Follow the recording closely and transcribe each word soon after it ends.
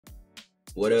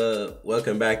What up?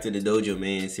 Welcome back to the dojo,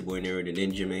 man. It's your boy Nero the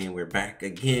Ninja, man. We're back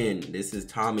again. This is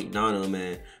Tom MacDonald,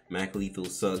 man. Mac Lethal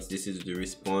sucks. This is the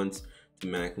response to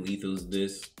Mac Lethal's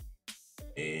diss.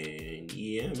 And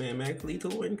yeah, man, Mac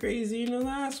Lethal went crazy in the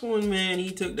last one, man.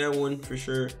 He took that one for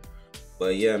sure.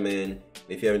 But yeah, man,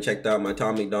 if you haven't checked out my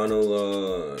Tom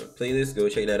MacDonald playlist, go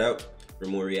check that out for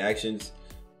more reactions.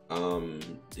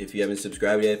 If you haven't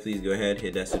subscribed yet, please go ahead,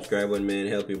 hit that subscribe button, man.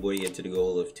 Help your boy get to the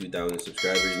goal of 2,000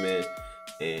 subscribers, man.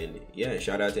 And yeah,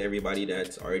 shout out to everybody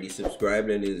that's already subscribed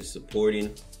and is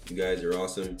supporting. You guys are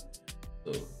awesome.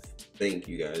 So thank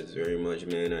you guys very much,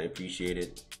 man. I appreciate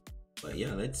it. But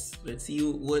yeah, let's see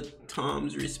what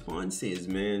Tom's response is,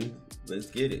 man.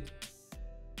 Let's get it.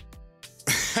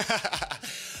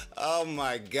 Oh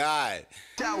my God.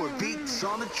 Tower beats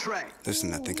on the track.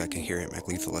 Listen, I think I can hear it. Mac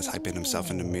Lethal is hyping himself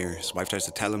in the mirror. His wife tries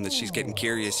to tell him that she's getting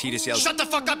curious. He just yells, "Shut the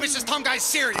fuck up, it's just Tom guy's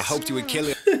serious." I hoped you would kill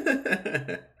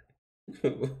it.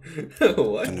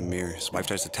 What? In the mirror. His wife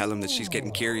tries to tell him that she's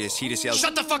getting curious. He just yells,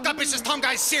 "Shut the fuck up, it's just Tom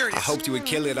guy's serious." I hoped you would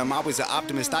kill it. I'm always an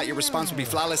optimist. Thought your response would be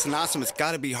flawless and awesome. It's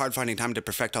gotta be hard finding time to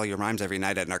perfect all your rhymes every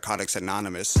night at Narcotics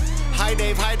Anonymous. Hi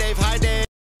Dave, hi Dave, hi Dave.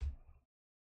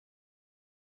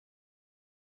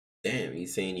 Damn,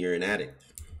 he's saying you're an addict.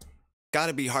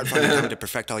 Gotta be hard finding time to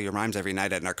perfect all your rhymes every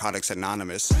night at Narcotics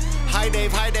Anonymous. Hi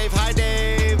Dave, hi Dave, hi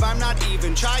Dave. I'm not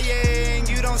even trying.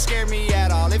 You don't scare me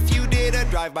at all. If you did a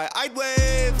drive-by, I'd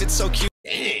wave. It's so cute.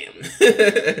 Damn.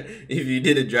 If you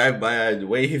did a drive-by, I'd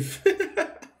wave.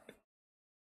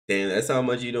 Damn, that's how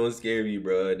much you don't scare me,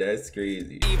 bro. That's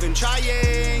crazy. Even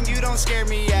trying, you don't scare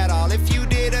me at all. If you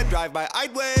did a drive-by,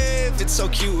 I'd wave. It's so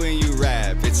cute when you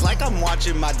rap. It's like I'm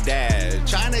watching my dad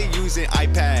trying to use an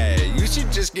iPad. You should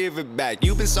just give it back.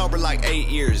 You've been sober like 8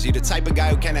 years. You the type of guy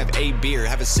who can't have a beer,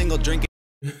 have a single drink.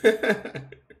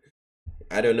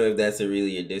 I don't know if that's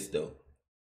really a diss, though.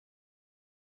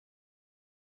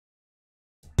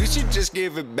 You should just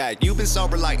give it back. You've been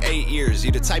sober like 8 years.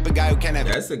 You the type of guy who can't have.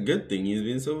 That's a good thing. He's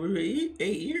been sober for 8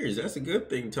 years. That's a good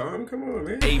thing, Tom. Come on,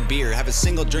 man. A beer, have a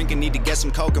single drink and need to get some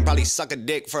coke and probably suck a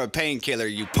dick for a painkiller.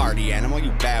 You party animal,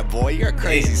 you bad boy. You're a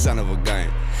crazy son of a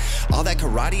gun. All that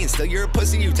karate and still you're a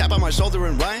pussy. You tap on my shoulder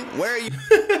and run. Where are you?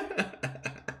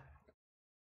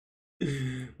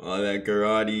 All that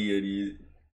karate and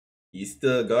you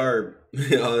still garb.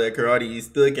 All that karate, you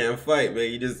still can't fight, man.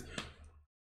 You just.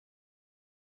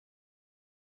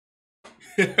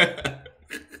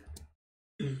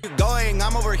 Going,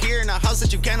 I'm over here in a house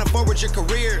that you can't afford with your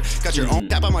career. Got your own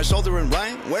tap on my shoulder and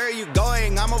run. Where are you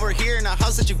going? I'm over here in a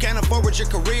house that you can't afford with your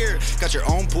career. Got your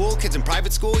own pool, kids in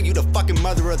private school. You the fucking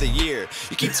mother of the year.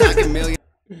 You keep talking million.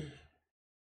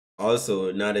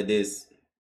 Also, not a diss.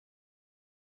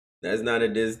 That's not a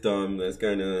diss, Tom. That's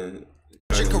kind of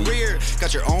your career.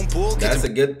 Got your own pool. That's a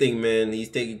good thing, man. He's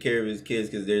taking care of his kids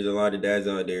because there's a lot of dads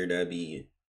out there that be.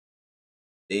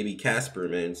 They be Casper,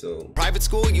 man, so. Private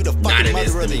school, you the fucking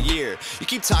mother of the year. You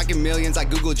keep talking millions, I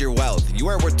googled your wealth. You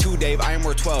are worth 2, Dave, I am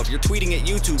worth 12. You're tweeting at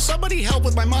YouTube, somebody help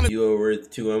with my money. You are worth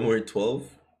 2, I'm worth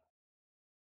 12?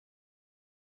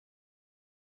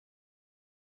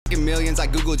 Millions, I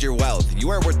googled your wealth. You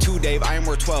are worth 2, Dave, I am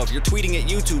worth 12. You're tweeting at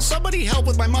YouTube, somebody help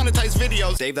with my monetized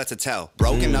videos. Dave, that's a tell.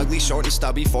 Broken, ugly, short and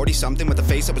stubby, 40 something with a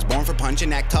face that was born for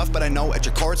punching. Act tough, but I know at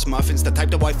your core it's muffins. The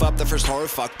type to wife up the first horror,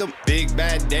 fuck them. Big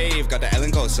bad Dave, got the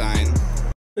Ellen cosign.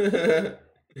 This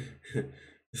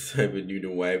type of dude to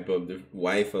wife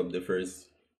up the first.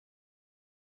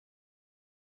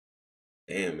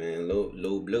 Damn, man,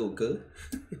 low blow, cuz.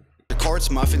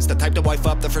 Courts, muffins, the type to wife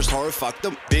up the first horror, fuck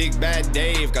them. Big bad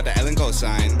Dave, got the Ellen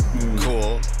cosign.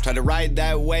 Cool. Try to ride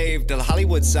that wave till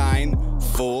Hollywood sign.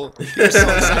 Fool. You're so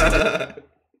excited.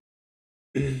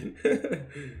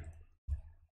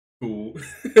 Cool.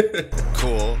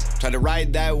 Cool. Try to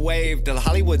ride that wave till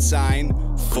Hollywood sign.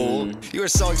 Fool. You were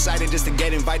so excited just to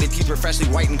get invited. Teeth were freshly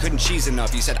white and couldn't cheese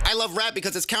enough. You said, I love rap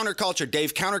because it's counterculture.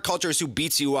 Dave, counterculture is who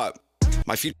beats you up.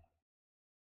 My future.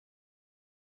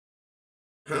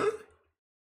 Huh?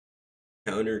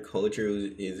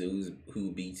 Counterculture is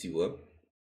who beats you up.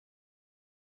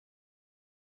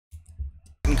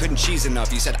 Couldn't cheese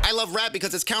enough. You said, I love rap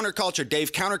because it's counterculture.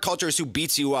 Dave, counterculture is who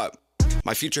beats you up.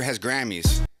 My future has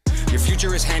Grammys. Your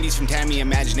future is handies from Tammy,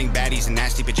 imagining baddies in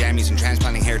nasty pajamas and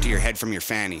transplanting hair to your head from your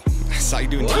fanny. I saw you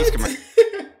doing teeth commercials.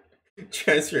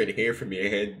 Transferring hair from your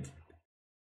head.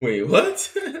 Wait,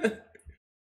 what?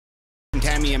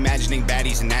 Tammy imagining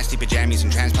baddies in nasty pajamas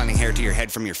and transplanting hair to your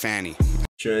head from your fanny.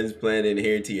 Transplanting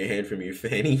hair to your head from your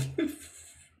fanny.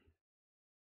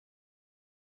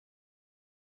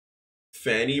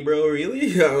 Fanny, bro,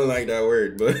 really? I don't like that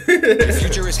word, but Your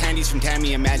future is handies from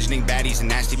Tammy, imagining baddies and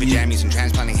nasty pajamas and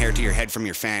transplanting hair to your head from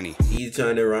your fanny. he's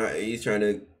trying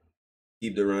to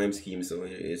keep the rhyme scheme, so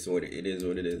it's what it is.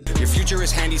 What it is. Your future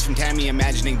is handies from Tammy,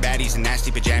 imagining baddies and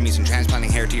nasty pajamas and transplanting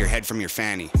hair to your head from your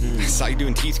fanny. I saw you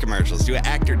doing teeth commercials. Do an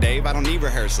actor, Dave. I don't need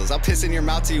rehearsals. I'll piss in your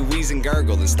mouth till you wheeze and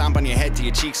gurgle, then stomp on your head till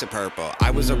your cheeks are purple. I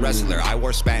was a wrestler. I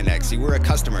wore spandex. You were a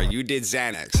customer. You did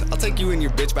Xanax. I'll take you and your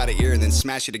bitch by the ear and then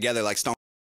smash you together like stone.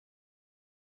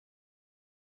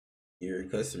 You're a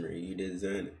customer. You did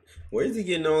Xanax. Where's he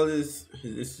getting all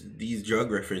these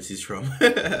drug references from?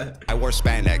 I wore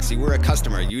spandex. You were a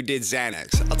customer. You did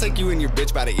Xanax. I'll take you and your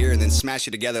bitch by the ear and then smash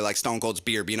you together like Stone Cold's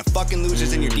beer. Being a fucking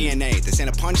loser's in your DNA. This ain't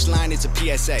a punchline, it's a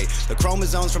PSA. The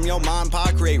chromosomes from your mom and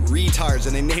pa create retards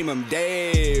and they name them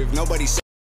Dave. Nobody said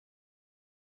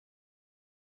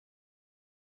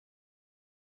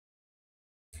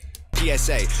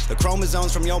PSA. The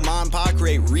chromosomes from your mom and pa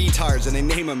create retards and they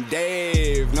name them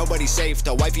Dave. Nobody's safe.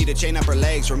 Tell wifey to chain up her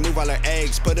legs, remove all her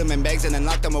eggs, put them in bags and then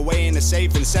lock them away in a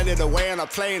safe and send it away on a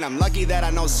plane. I'm lucky that I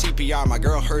know CPR. My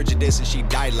girl heard you this and she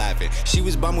died laughing. She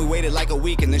was bummed we waited like a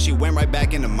week and then she went right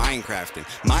back into Minecrafting.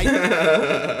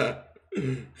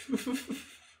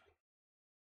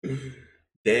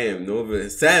 Damn, Nova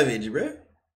Savage, bruh.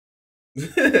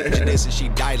 This and she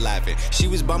died laughing. She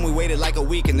was bummed we waited like a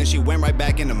week and then she went right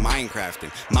back into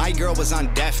Minecrafting. My girl was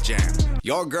on Def Jam.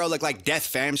 Your girl looked like Death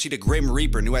Fam. She the Grim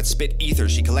Reaper, knew I'd spit ether.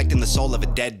 She collecting the soul of a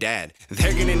dead dad.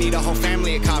 They're gonna need a whole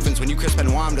family of coffins when you crisp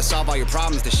and warm to solve all your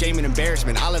problems. The shame and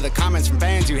embarrassment, all of the comments from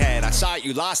fans you had. I saw it,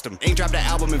 you lost them. Ain't dropped an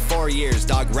album in 4 years,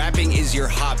 dog. Rapping is your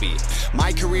hobby.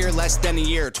 My career less than a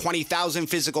year, 20,000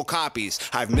 physical copies.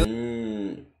 I've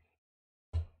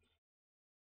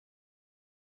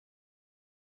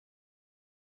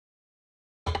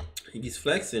He's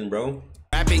flexing, bro.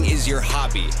 Rapping is your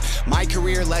hobby. My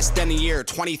career less than a year,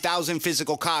 20,000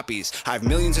 physical copies. I have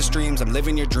millions of streams, I'm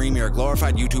living your dream. You're a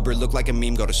glorified YouTuber, look like a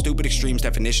meme. Go to stupid extremes,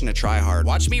 definition of try hard.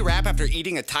 Watch me rap after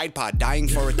eating a Tide Pod, dying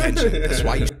for attention. That's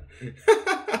why you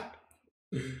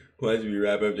Watch me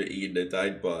rap after eating a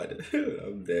Tide Pod.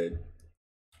 I'm dead.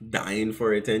 Dying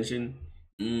for attention?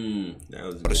 That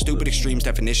was a stupid extremes,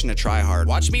 definition of try hard.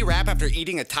 Watch me rap after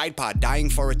eating a Tide Pod, dying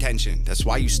for attention. That's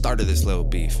why you started this little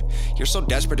beef. You're so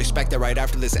desperate, expect that right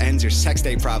after this ends, your sex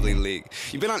day probably leak.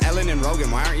 You've been on Ellen and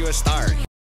Rogan, why aren't you a star?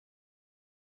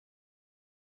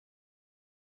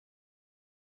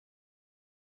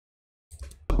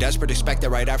 Desperate, expect that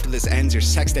right after this ends, your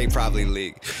sex day probably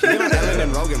leak. You've been on Ellen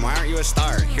and Rogan, why aren't you a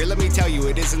star? Here, let me tell you,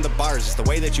 it isn't the bars, it's the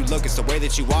way that you look, it's the way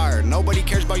that you are. Nobody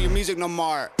cares about your music no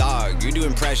more. Dog, you do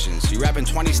impressions, you rap in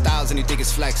 20 styles and you think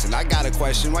it's flexing. I got a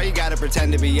question, why you gotta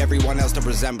pretend to be everyone else to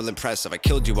resemble impressive? I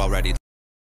killed you already.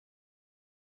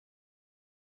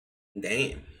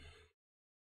 Damn.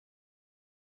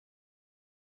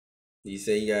 You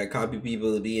say you gotta copy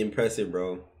people to be impressive,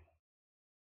 bro.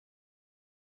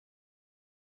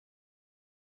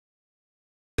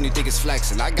 You think it's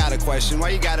flexing. I got a question, why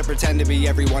you gotta pretend to be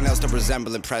everyone else to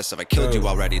resemble impressive? I killed you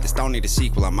already, this don't need a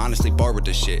sequel. I'm honestly bored with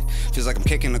this shit. Feels like I'm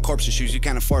kicking a corpse in shoes you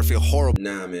can't afford, feel horrible.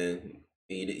 Nah, man,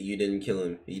 you didn't kill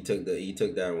him. He took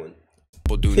that one.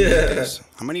 Do this.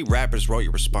 How many rappers wrote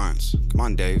your response? Come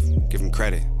on, Dave, give him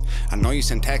credit. I know you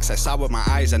sent texts, I saw with my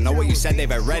eyes. I know what you said,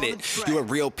 Dave, I read it. You a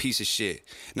real piece of shit.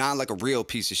 Nah, like a real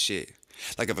piece of shit.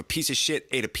 Like if a piece of shit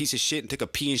ate a piece of shit and took a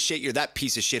pee and shit, you're that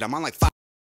piece of shit. I'm on like 5.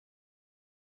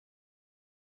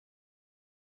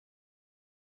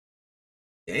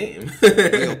 Damn.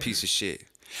 Real piece of shit.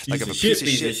 Like if a piece of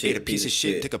shit ate a piece of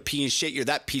shit, took a pee and shit, you're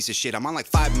that piece of shit. I'm on like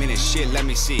 5 minutes, shit, let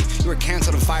me see. You were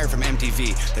canceled and fired from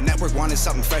MTV. The network wanted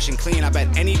something fresh and clean. I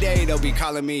bet any day they'll be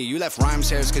calling me. You left rhymes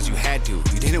hairs cause you had to.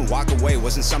 You didn't walk away,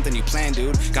 wasn't something you planned,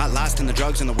 dude. Got lost in the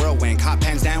drugs and the whirlwind. Caught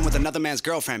pants down with another man's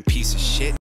girlfriend, piece of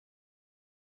shit.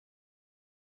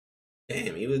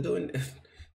 Damn, he was doing.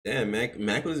 Damn,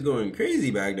 Mac was going crazy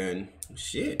back then.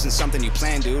 Shit. Isn't something you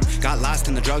planned, dude. Got lost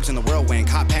in the drugs and the whirlwind.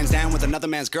 Caught pants down with another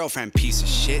man's girlfriend, piece of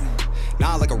shit.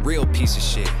 Nah, like a real piece of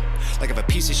shit. Like if a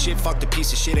piece of shit fucked a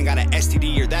piece of shit and got an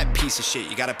STD, you're that piece of shit.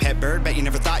 You got a pet bird, bet you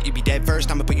never thought you'd be dead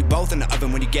first. I'ma put you both in the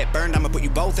oven. When you get burned, I'ma put you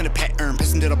both in a pet urn.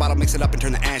 Piss into the bottle, mix it up and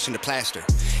turn the ash into plaster.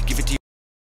 Give it to you.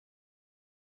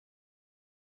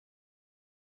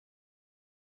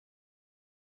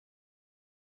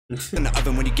 In the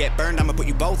oven, when you get burned, I'ma put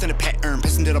you both in a pet urn.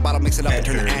 Piss into the bottle, mix it up and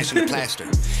turn the ash into plaster.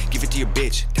 Give it to your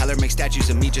bitch, tell her make statues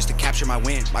of me just to capture my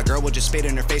win. My girl will just spit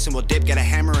in her face and we'll dip, get a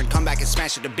hammer and come back and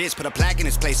smash it to bits. Put a plaque in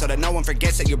his place so that no one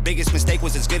forgets that your biggest mistake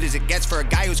was as good as it gets for a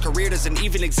guy whose career doesn't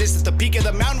even exist. It's the peak of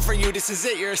the mountain for you, this is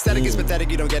it. Your aesthetic is pathetic,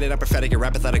 you don't get it, I'm pathetic. Your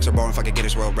rap aesthetics are boring, fucking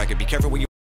Guinness World Record. Be careful what you.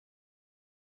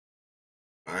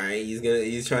 Alright. right,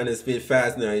 he's trying to spit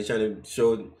fast now. He's trying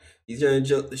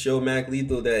to show Mac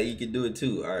Lethal that he can do it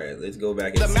too. All right, let's go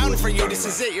back and the see mountain what for he's you, talking this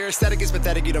about. is it. Your aesthetic is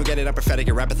pathetic, you don't get it, I'm pathetic.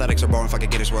 Your rap pathetics are boring, fucking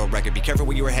Guinness World Record. Be careful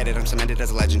where you were headed, I'm cemented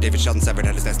as a legend. David Sheldon severed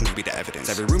head is destined to be the evidence.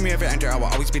 Every room you ever enter, I will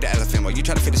always be the elephant. While you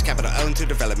try to fit this capital L into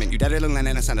development. You dead in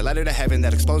Lennon, I send a letter to heaven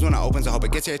that explodes when it opens. I hope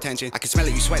it gets your attention. I can smell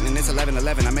it, you sweating, and it's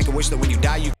 11:11. I make a wish that when you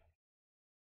die, you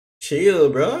Chill,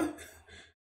 bro.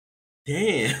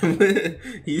 Damn,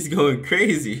 he's going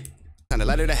crazy. send a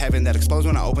letter to heaven that explodes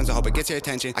when it opens. I hope it gets your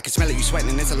attention. I can smell it, you sweating,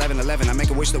 and it's 11:11. I make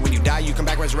a wish that when you die, you come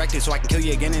back resurrected, so I can kill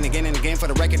you again and again and again for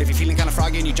the record. If you're feeling kind of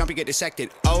froggy and you jump, you get dissected.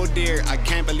 Oh dear, I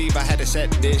can't believe I had to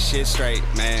set this shit straight,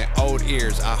 man. Old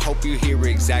ears, I hope you hear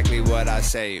exactly what I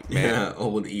say, man. Yeah,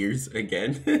 old ears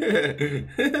again.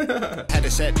 Had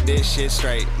to set this shit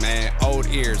straight, man. Old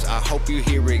ears, I hope you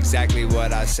hear exactly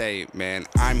what I say, man.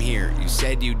 I'm here. You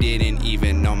said you didn't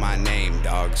even know my name,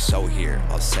 dog. So here,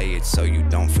 I'll say it so you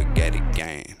don't forget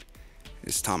again.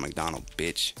 It's Tom MacDonald,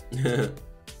 bitch.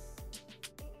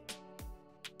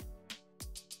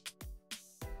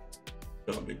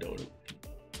 Tom MacDonald.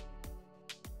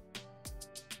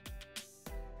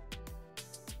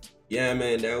 Yeah,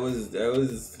 man, that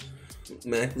was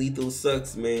Mac Lethal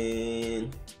sucks,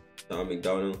 man. Tom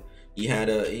MacDonald. He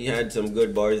had some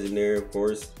good bars in there, of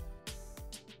course.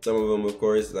 Some of them, of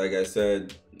course, like I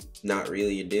said, not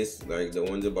really a diss. Like the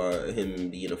ones about him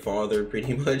being a father,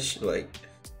 pretty much. Like,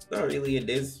 not really a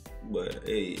diss, but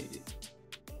hey,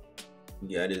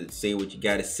 you gotta say what you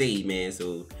gotta say, man.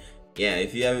 So yeah,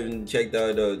 if you haven't checked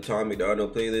out the Tom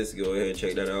MacDonald playlist, go ahead and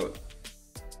check that out.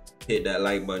 Hit that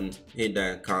like button, hit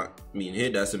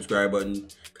that subscribe button,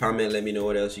 comment, let me know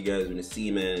what else you guys want to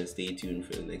see, man, and stay tuned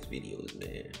for the next videos,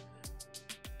 man.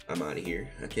 I'm out of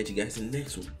here. I'll catch you guys in the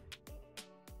next one.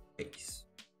 Peace.